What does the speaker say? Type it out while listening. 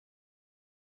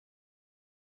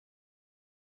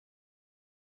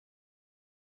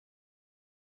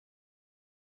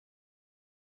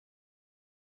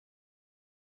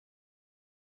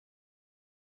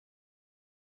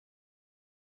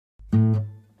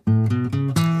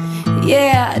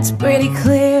Yeah, it's pretty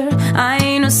clear I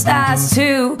ain't no size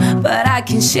 2, but I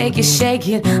can shake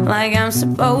it like I'm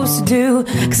supposed to do.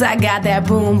 Cause I got that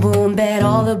boom boom that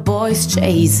all the boys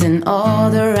chasing, all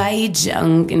the right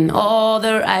junk in all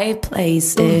the right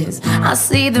places. I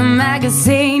see the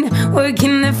magazine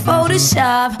working the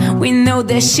Photoshop. We know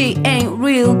that she ain't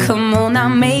real, come on now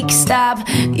make it stop.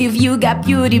 If you got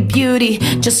beauty,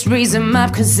 just raise them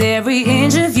up. Cause every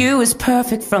inch of you is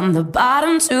perfect from the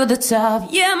bottom to the top.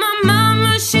 Yeah, my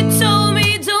mama, she told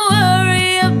me don't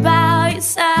worry about your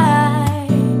size.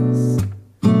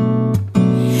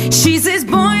 She says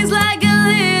boys like a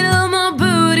little more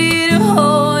booty to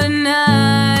hold at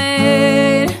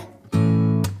night.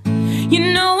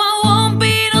 You know I won't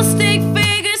be no stick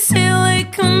figure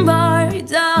silicone Barbie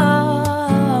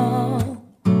doll.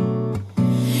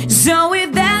 So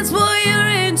if that's what you're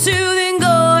into, then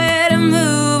go ahead and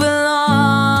move along.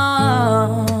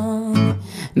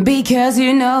 Because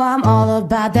you know I'm all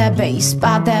about that bass,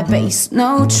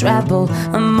 no treble.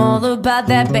 I'm all about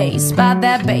that bass,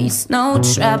 no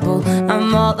treble.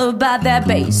 I'm all about that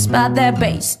bass,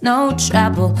 no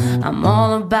treble. I'm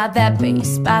all about that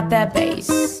bass, And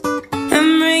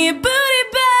bring your booty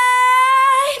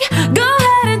back. Go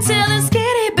ahead and tell the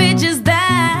skinny bitches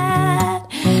that.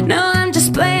 No, I'm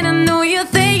just playing, I know you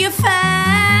think you're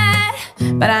fat,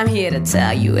 but I'm here to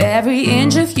tell you every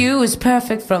inch of you is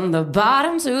perfect from the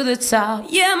bottom to the top.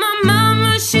 Yeah, my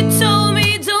mama, she told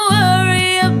me don't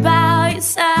worry about your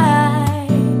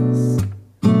size.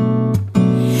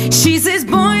 She says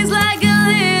boys like a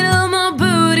little more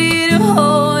booty to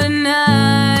hold at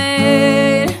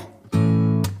night.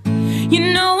 You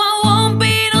know I won't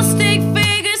be no stick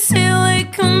figure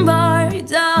silicone Barbie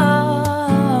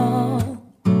doll.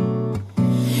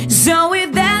 So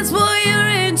if that's what you're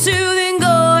into, then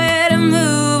go ahead and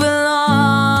move along.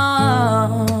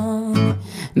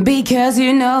 Because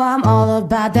you know I'm all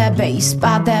about that bass,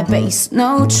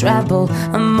 no treble.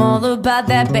 I'm all about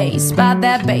that bass,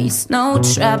 no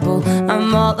treble.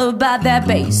 I'm all about that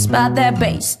bass,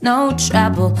 no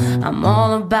treble. I'm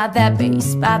all about that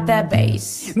bass,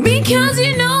 Because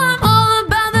you know I'm all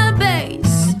about that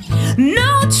bass,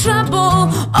 no treble.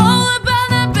 All